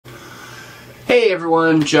Hey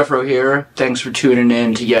everyone, Jeffro here. Thanks for tuning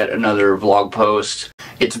in to yet another vlog post.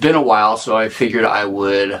 It's been a while, so I figured I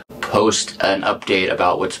would post an update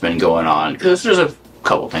about what's been going on, because there's a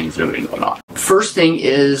couple things that have been going on. First thing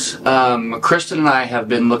is, Kristen and I have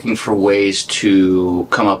been looking for ways to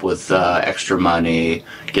come up with extra money,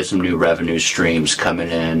 get some new revenue streams coming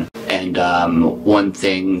in. And one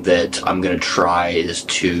thing that I'm going to try is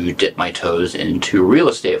to dip my toes into real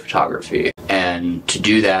estate photography. And to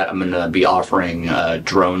do that, I'm going to be offering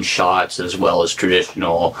drone shots as well as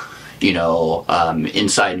traditional,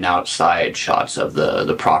 inside and outside shots of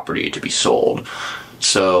the property to be sold.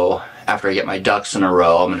 So after I get my ducks in a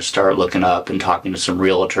row, I'm going to start looking up and talking to some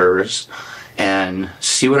realtors and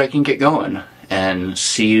see what I can get going and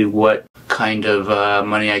see what kind of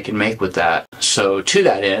money I can make with that. So to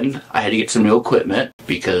that end, I had to get some new equipment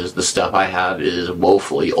because the stuff I have is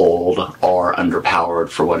woefully old or underpowered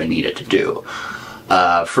for what I need it to do.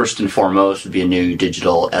 First and foremost would be a new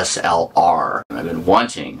digital SLR. I've been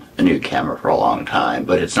wanting a new camera for a long time,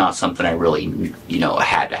 but it's not something I really,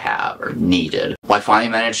 had to have or needed. Well, I finally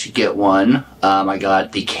managed to get one. I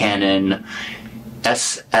got the Canon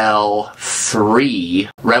SL3,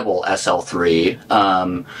 Rebel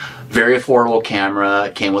SL3. Very affordable camera.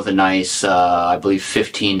 It came with a nice, I believe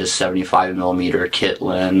 15 to 75 millimeter kit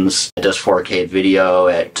lens. It does 4K video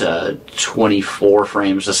at 24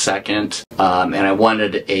 frames a second. And I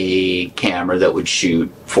wanted a camera that would shoot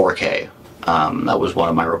 4K. That was one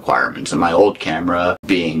of my requirements. And my old camera,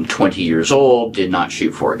 being 20 years old, did not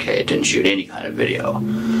shoot 4K. It didn't shoot any kind of video.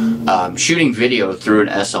 Shooting video through an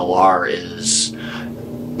SLR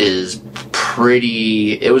is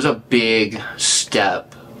pretty, it was a big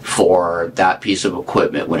step for that piece of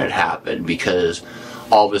equipment when it happened, because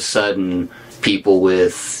all of a sudden people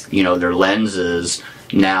with, their lenses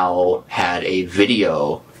now had a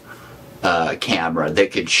video camera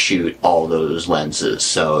that could shoot all those lenses.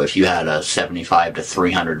 So if you had a 75 to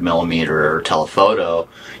 300 millimeter telephoto,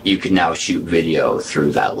 you could now shoot video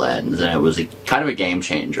through that lens, and it was kind of a game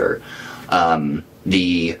changer.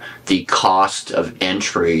 The cost of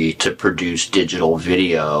entry to produce digital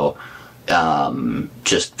video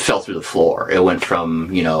just fell through the floor. It went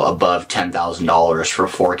from, above $10,000 for a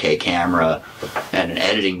 4K camera and an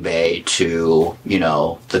editing bay to,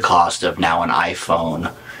 the cost of now an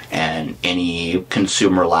iPhone and any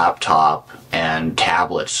consumer laptop and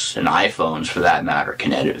tablets and iPhones for that matter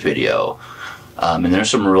can edit video. And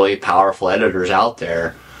there's some really powerful editors out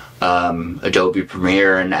there. Adobe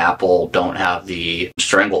Premiere and Apple don't have the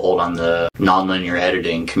stranglehold on the nonlinear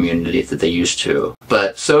editing community that they used to.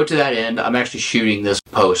 But so to that end, I'm actually shooting this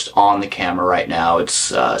post on the camera right now.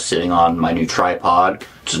 It's sitting on my new tripod.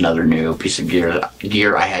 It's another new piece of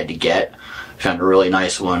gear I had to get. Found a really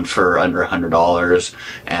nice one for under $100.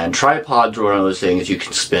 And tripods are one of those things you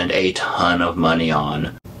can spend a ton of money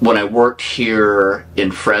on. When I worked here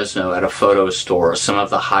in Fresno at a photo store, some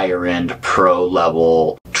of the higher end pro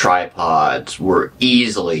level tripods were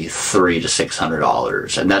easily $300 to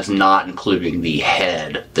 $600, and that's not including the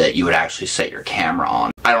head that you would actually set your camera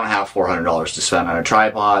on. I don't have $400 to spend on a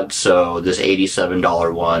tripod, so this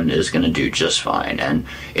 $87 one is going to do just fine. And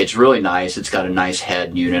it's really nice. It's got a nice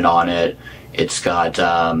head unit on it. It's got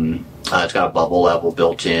a bubble level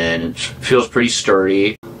built in. It feels pretty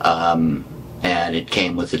sturdy. And it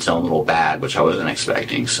came with its own little bag, which I wasn't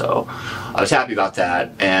expecting, so I was happy about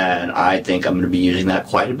that, and I think I'm going to be using that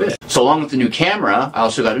quite a bit. So along with the new camera, I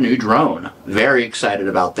also got a new drone. Very excited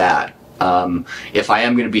about that. If I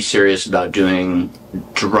am going to be serious about doing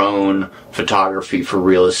drone photography for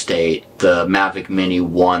real estate, the Mavic Mini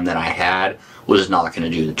 1 that I had was not going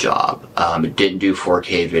to do the job. It didn't do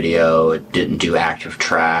 4K video, it didn't do active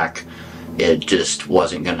track, it just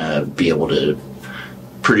wasn't going to be able to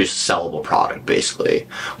produce a sellable product, basically.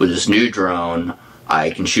 With this new drone,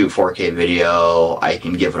 I can shoot 4K video, I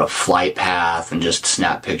can give it a flight path and just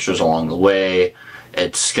snap pictures along the way.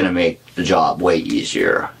 It's going to make the job way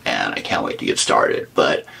easier, and I can't wait to get started.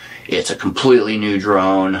 But it's a completely new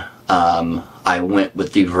drone. I went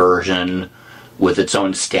with the version with its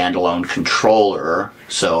own standalone controller,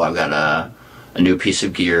 so I've got a new piece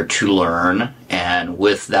of gear to learn, and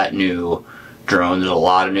with that new drone, there's a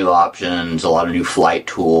lot of new options, a lot of new flight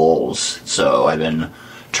tools, so I've been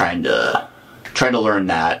trying to learn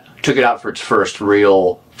that. Took it out for its first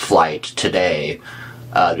real flight today.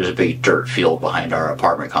 There's a big dirt field behind our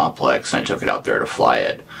apartment complex, and I took it out there to fly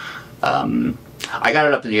it. I got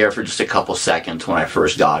it up in the air for just a couple seconds when I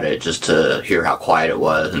first got it, just to hear how quiet it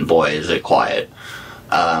was, and boy, is it quiet.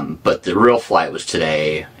 But the real flight was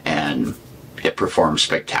today, and it performed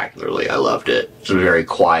spectacularly. I loved it. It's very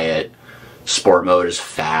quiet. Sport mode is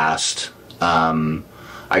fast.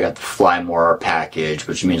 I got the Fly More package,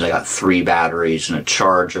 which means I got 3 batteries and a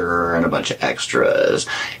charger and a bunch of extras.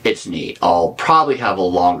 It's neat. I'll probably have a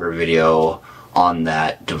longer video on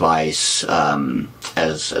that device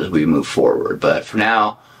as we move forward. But for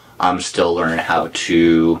now, I'm still learning how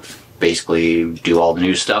to basically do all the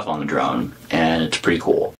new stuff on the drone, and it's pretty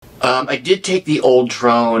cool. I did take the old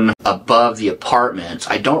drone above the apartments.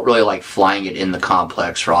 I don't really like flying it in the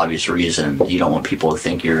complex for obvious reasons. You don't want people to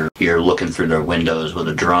think you're looking through their windows with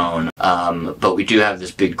a drone. But we do have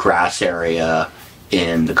this big grass area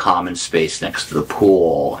in the common space next to the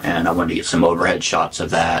pool, and I wanted to get some overhead shots of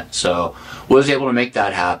that. So was able to make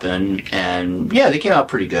that happen, and yeah, they came out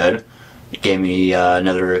pretty good. It gave me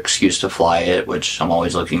another excuse to fly it, which I'm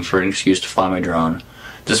always looking for an excuse to fly my drone.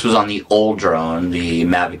 This was on the old drone, the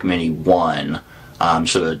Mavic Mini 1,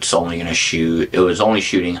 so it's only going to shoot, it was only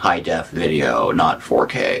shooting high-def video, not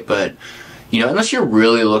 4K, but, you know, unless you're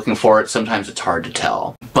really looking for it, sometimes it's hard to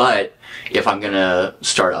tell. But if I'm going to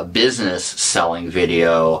start a business selling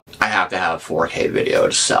video, I have to have 4K video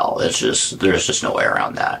to sell. It's just, there's just no way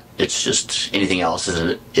around that. It's just, anything else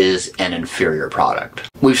is an inferior product.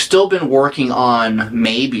 We've still been working on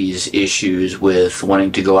Maybe's issues with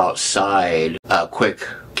wanting to go outside. A quick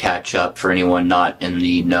catch up for anyone not in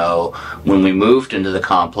the know. When we moved into the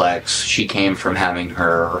complex, she came from having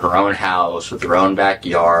her own house with her own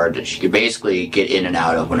backyard that she could basically get in and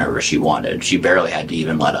out of whenever she wanted. She barely had to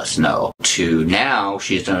even let us know. To now,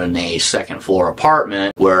 she's in a second floor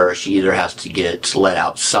apartment where she either has to get let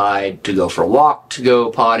outside to go for a walk to go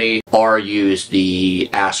potty, or use the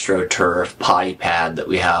AstroTurf potty pad that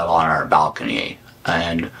we have on our balcony.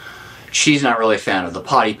 And she's not really a fan of the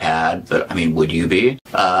potty pad, but I mean, would you be?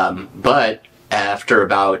 But after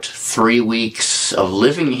about 3 weeks of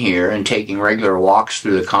living here and taking regular walks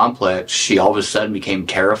through the complex, she all of a sudden became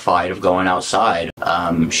terrified of going outside.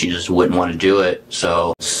 She just wouldn't want to do it.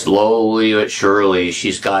 So slowly but surely,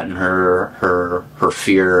 she's gotten her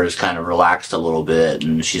fear has kind of relaxed a little bit,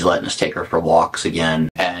 and she's letting us take her for walks again.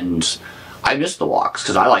 And I missed the walks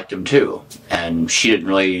because I liked them too, and she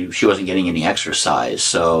wasn't getting any exercise,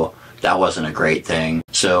 so that wasn't a great thing.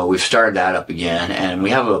 So we've started that up again, and we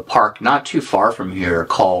have a park not too far from here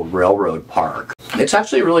called Railroad Park. It's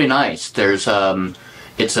actually really nice. There's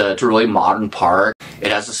it's a really modern park.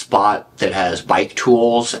 It has a spot that has bike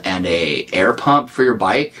tools and a air pump for your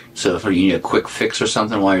bike. So if you need a quick fix or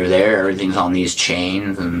something while you're there, everything's on these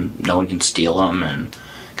chains and no one can steal them. And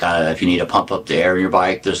if you need to pump up the air in your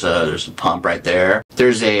bike, there's a pump right there.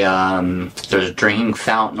 There's a drinking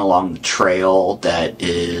fountain along the trail that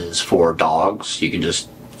is for dogs. You can just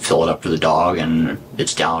fill it up for the dog, and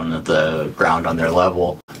it's down at the ground on their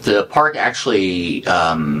level. The park actually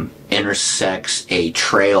intersects a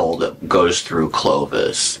trail that goes through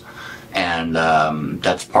Clovis, and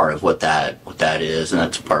that's part of what that is, and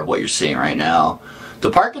that's part of what you're seeing right now. The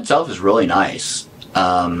park itself is really nice.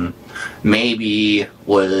 Maybe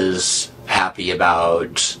was happy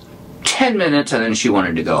about 10 minutes, and then she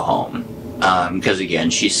wanted to go home, because again,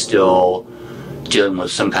 she's still dealing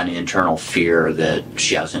with some kind of internal fear that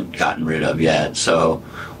she hasn't gotten rid of yet. So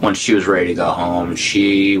once she was ready to go home,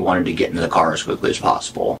 she wanted to get into the car as quickly as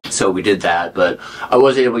possible. So we did that, but I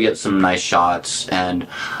was able to get some nice shots, and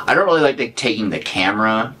I don't really like taking the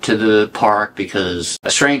camera to the park because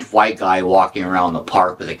a strange white guy walking around the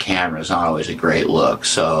park with a camera is not always a great look.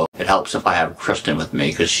 So it helps if I have Kristen with me,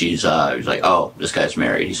 because she's like, oh, this guy's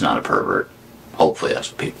married, he's not a pervert. Hopefully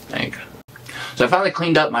that's what people think. So I finally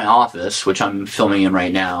cleaned up my office, which I'm filming in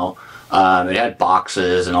right now. It had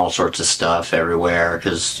boxes and all sorts of stuff everywhere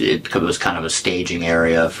because it was kind of a staging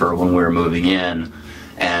area for when we were moving in.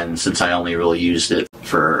 And since I only really used it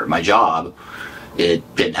for my job,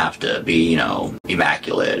 it didn't have to be, you know,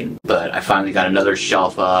 immaculate. But I finally got another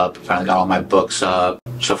shelf up, finally got all my books up.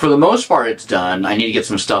 So for the most part, it's done. I need to get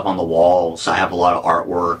some stuff on the walls. I have a lot of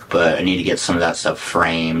artwork, but I need to get some of that stuff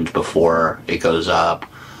framed before it goes up.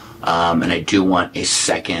 And I do want a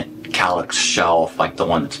second Kallax shelf, like the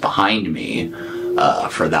one that's behind me,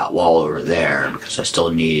 for that wall over there, because I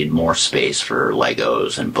still need more space for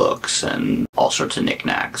Legos and books and all sorts of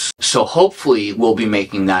knickknacks. So hopefully we'll be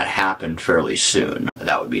making that happen fairly soon.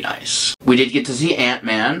 That would be nice. We did get to see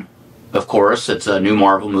Ant-Man, of course. It's a new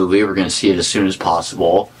Marvel movie. We're going to see it as soon as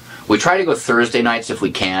possible. We try to go Thursday nights if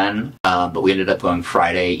we can, but we ended up going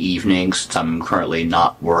Friday evenings since I'm currently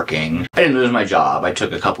not working. I didn't lose my job. I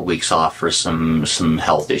took a couple weeks off for some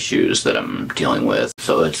health issues that I'm dealing with,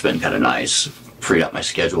 so it's been kind of nice. freed up my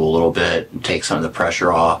schedule a little bit and take some of the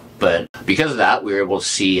pressure off. But because of that, we were able to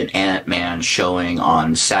see an Ant-Man showing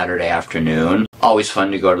on Saturday afternoon. Always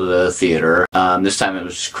fun to go to the theater. This time it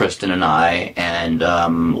was Kristen and I, and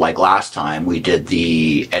like last time, we did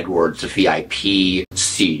the Edwards VIP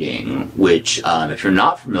seating, which if you're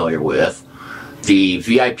not familiar with, the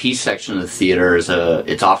VIP section of the theater is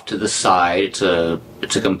it's off to the side. It's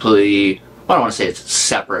a completely, I don't want to say it's a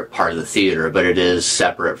separate part of the theater, but it is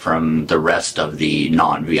separate from the rest of the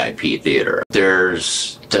non-VIP theater.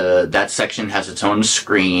 That section has its own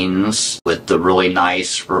screens with the really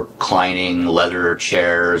nice reclining leather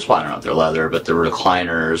chairs. Well, I don't know if they're leather, but the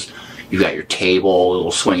recliners. You've got your table, a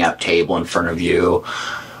little swing-out table in front of you.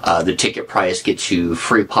 The ticket price gets you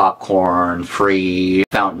free popcorn, free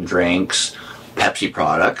fountain drinks, Pepsi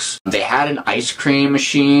products. They had an ice cream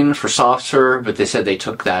machine for soft serve, but they said they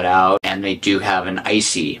took that out, and they do have an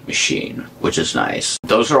icy machine, which is nice.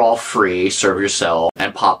 Those are all free, serve yourself,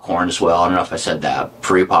 and popcorn as well. I don't know if I said that.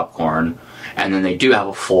 Free popcorn. And then they do have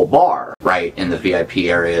a full bar right in the VIP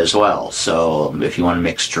area as well. So if you want a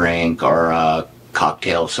mixed drink or a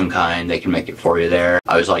cocktail of some kind, they can make it for you there.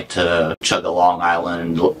 I always like to chug a Long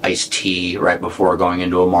Island iced tea right before going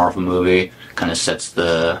into a Marvel movie. Kind of sets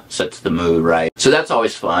the mood right. So that's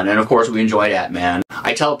always fun. And of course we enjoyed Ant-Man.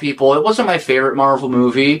 I tell people it wasn't my favorite Marvel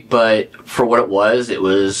movie, but for what it was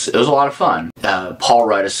a lot of fun. Paul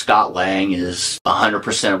Rudd as Scott Lang is 100%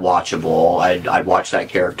 watchable. I'd watch that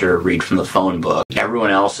character read from the phone book.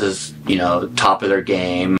 Everyone else is, top of their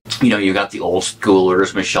game. You got the old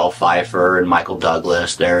schoolers, Michelle Pfeiffer and Michael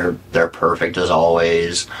Douglas. They're perfect as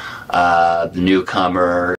always. The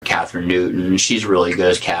newcomer, Catherine Newton, she's really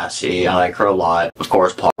good as Cassie. I like her a lot. Of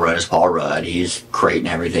course, Paul Rudd is Paul Rudd. He's great in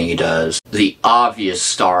everything he does. The obvious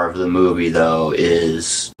star of the movie, though,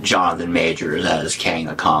 is Jonathan Majors as Kang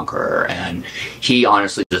the Conqueror, and he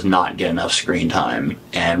honestly does not get enough screen time.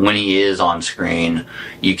 And when he is on screen,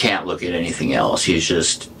 you can't look at anything else.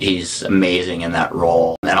 He's amazing in that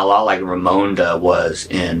role. And a lot like Ramonda was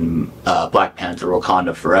in Black Panther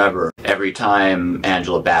Wakanda Forever. Every time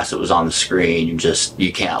Angela Bassett was on the screen,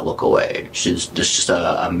 you can't look away. She's just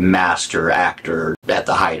a master actor at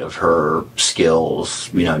the height of her skills,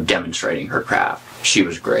 demonstrating her craft. She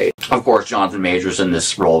was great. Of course, Jonathan Majors in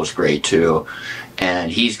this role was great too,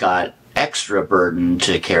 and he's got extra burden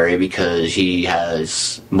to carry because he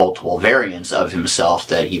has multiple variants of himself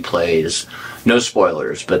that he plays. No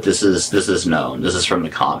spoilers, but this is known. This is from the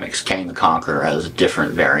comics. Kang the Conqueror has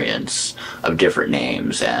different variants of different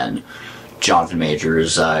names, and Jonathan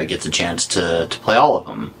Majors gets a chance to play all of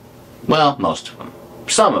them. Well, most of them.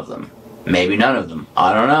 Some of them. Maybe none of them.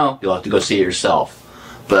 I don't know. You'll have to go see it yourself.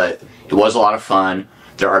 But it was a lot of fun.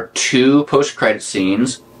 There are 2 post-credit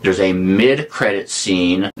scenes. There's a mid-credit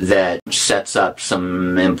scene that sets up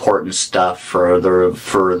some important stuff for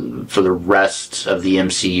the rest of the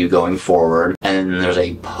MCU going forward. And then there's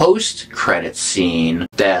a post-credit scene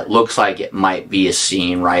that looks like it might be a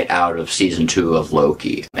scene right out of season 2 of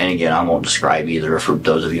Loki. And again, I won't describe either for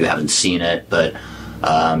those of you who haven't seen it, but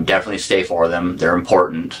definitely stay for them. They're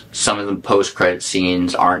important. Some of the post-credit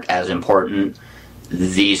scenes aren't as important.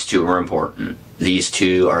 These 2 are important. These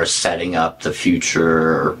 2 are setting up the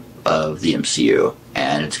future of the MCU,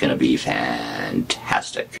 and it's going to be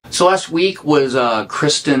fantastic. So last week was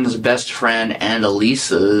Kristen's best friend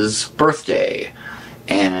Annalisa's birthday,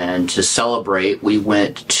 and to celebrate, we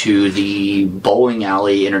went to the Bowling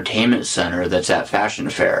Alley Entertainment Center that's at Fashion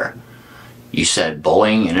Fair. You said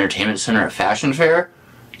Bowling Entertainment Center at Fashion Fair?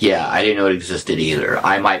 Yeah, I didn't know it existed either.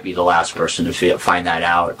 I might be the last person to find that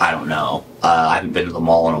out. I don't know. I haven't been to the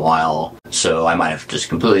mall in a while, so I might have just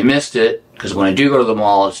completely missed it, because when I do go to the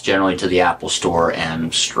mall, it's generally to the Apple Store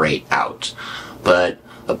and straight out. But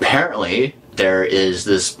apparently, there is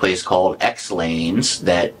this place called X Lanes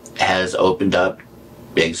that has opened up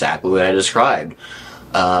exactly what I described.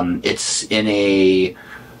 It's in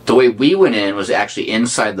the way we went in was actually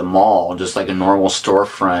inside the mall, just like a normal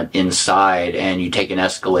storefront inside, and you take an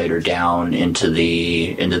escalator down into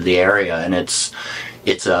the area, and it's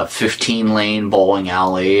a 15-lane bowling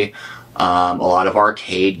alley, a lot of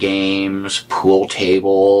arcade games, pool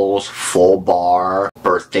tables, full bar,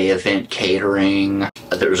 birthday event catering.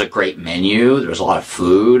 There was a great menu. There was a lot of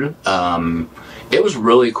food. It was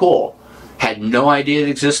really cool. Had no idea it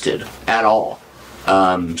existed at all.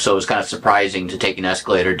 So it was kind of surprising to take an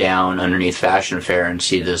escalator down underneath Fashion Fair and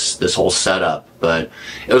see this whole setup. But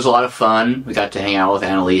it was a lot of fun. We got to hang out with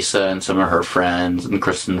Annalisa and some of her friends and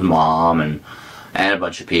Kristen's mom and a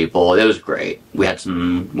bunch of people. It was great. We had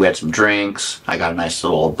some drinks. I got a nice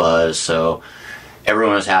little buzz. So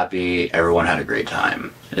everyone was happy, everyone had a great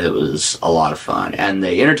time. It was a lot of fun. And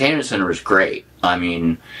the entertainment center was great. I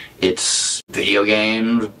mean, it's video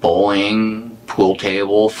games, bowling, pool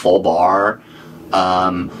table, full bar.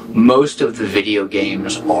 Most of the video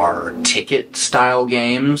games are ticket style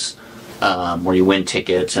games, where you win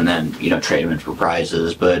tickets and then, you know, trade them in for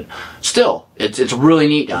prizes. But still, it's really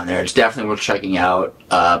neat down there. It's definitely worth checking out.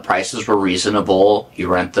 Prices were reasonable. You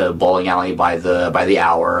rent the bowling alley by the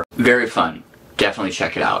hour. Very fun. Definitely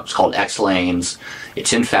check it out. It's called X Lanes.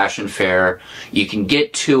 It's in Fashion Fair. You can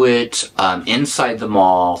get to it inside the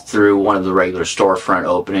mall through one of the regular storefront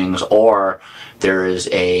openings, or there is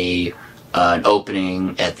an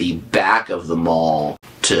opening at the back of the mall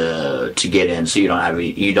to get in, so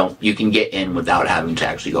you can get in without having to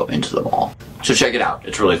actually go into the mall. So check it out.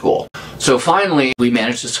 It's really cool. So finally, we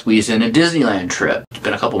managed to squeeze in a Disneyland trip. It's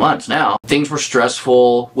been a couple months now. Things were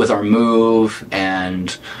stressful with our move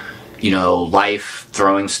and, you know, life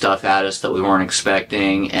throwing stuff at us that we weren't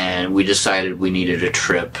expecting, and we decided we needed a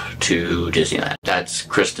trip to Disneyland. That's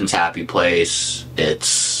Kristen's happy place.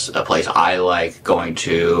 It's a place I like going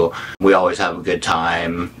to. We always have a good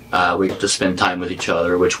time. We get to spend time with each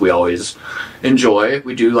other, which we always enjoy.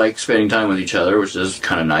 We do like spending time with each other, which is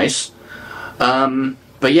kind of nice.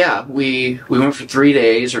 But yeah, we went for 3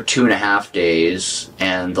 days, or 2.5 days,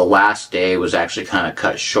 and the last day was actually kind of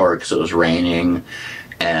cut short because it was raining.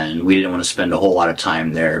 And we didn't want to spend a whole lot of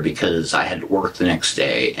time there because I had to work the next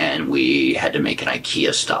day and we had to make an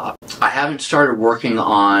IKEA stop. I haven't started working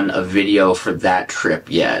on a video for that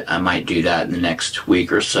trip yet. I might do that in the next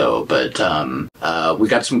week or so, but we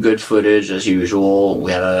got some good footage as usual.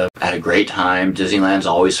 We had a great time. Disneyland's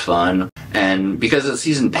always fun. And because of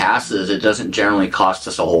season passes, it doesn't generally cost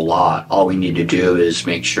us a whole lot. All we need to do is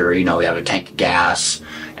make sure, you know, we have a tank of gas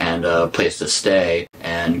and a place to stay.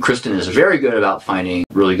 And Kristen is very good about finding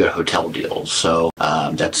really good hotel deals. So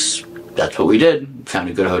that's what we did. Found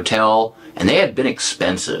a good hotel. And they had been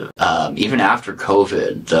expensive. Even after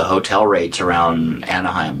COVID, the hotel rates around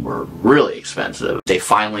Anaheim were really expensive. They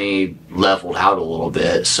finally leveled out a little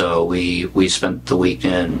bit, so we spent the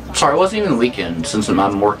weekend. Sorry, it wasn't even the weekend. Since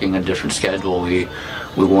I'm working a different schedule, we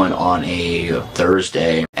went on a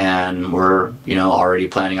Thursday, and we're, you know, already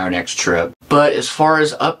planning our next trip. But as far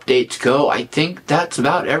as updates go, I think that's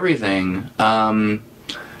about everything.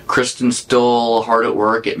 Kristen's still hard at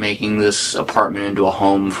work at making this apartment into a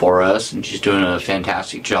home for us, and she's doing a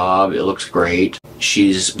fantastic job. It looks great.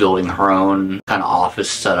 She's building her own kind of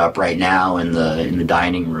office setup right now in the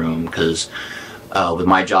dining room, because with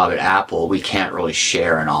my job at Apple, we can't really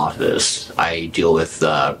share an office. I deal with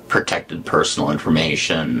protected personal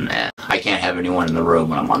information, and I can't have anyone in the room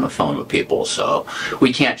when I'm on the phone with people, so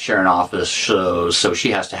we can't share an office, so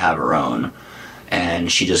she has to have her own.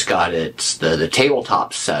 And she just got the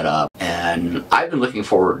tabletop set up, and I've been looking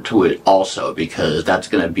forward to it also because that's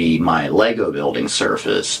going to be my Lego building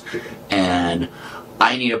surface, and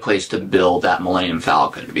I need a place to build that Millennium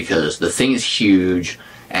Falcon because the thing is huge,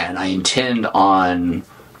 and I intend on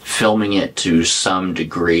filming it to some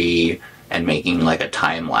degree and making like a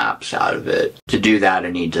time lapse out of it. To do that, I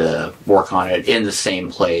need to work on it in the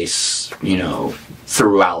same place, you know,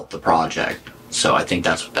 throughout the project. So I think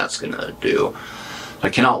that's what that's going to do. I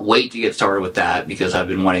cannot wait to get started with that because I've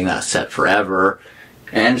been wanting that set forever.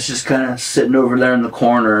 And it's just kind of sitting over there in the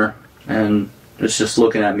corner, and it's just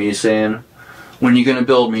looking at me saying, "When are you going to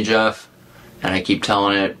build me, Jeff?" And I keep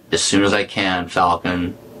telling it, "As soon as I can,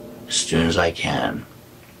 Falcon. As soon as I can."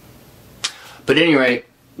 But at any rate,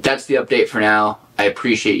 that's the update for now. I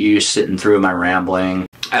appreciate you sitting through my rambling.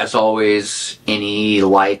 As always, any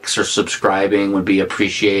likes or subscribing would be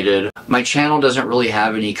appreciated. My channel doesn't really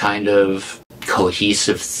have any kind of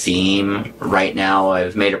cohesive theme right now.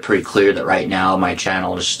 I've made it pretty clear that right now my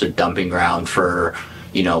channel is just a dumping ground for,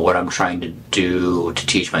 you know, what I'm trying to do to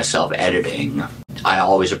teach myself editing. I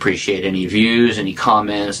always appreciate any views, any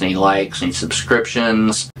comments, any likes, any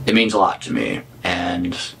subscriptions. It means a lot to me,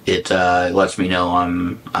 and it lets me know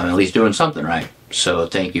I'm at least doing something right. So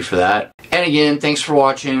thank you for that. And again, thanks for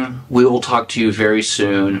watching. We will talk to you very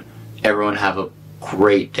soon. Everyone have a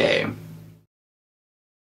great day.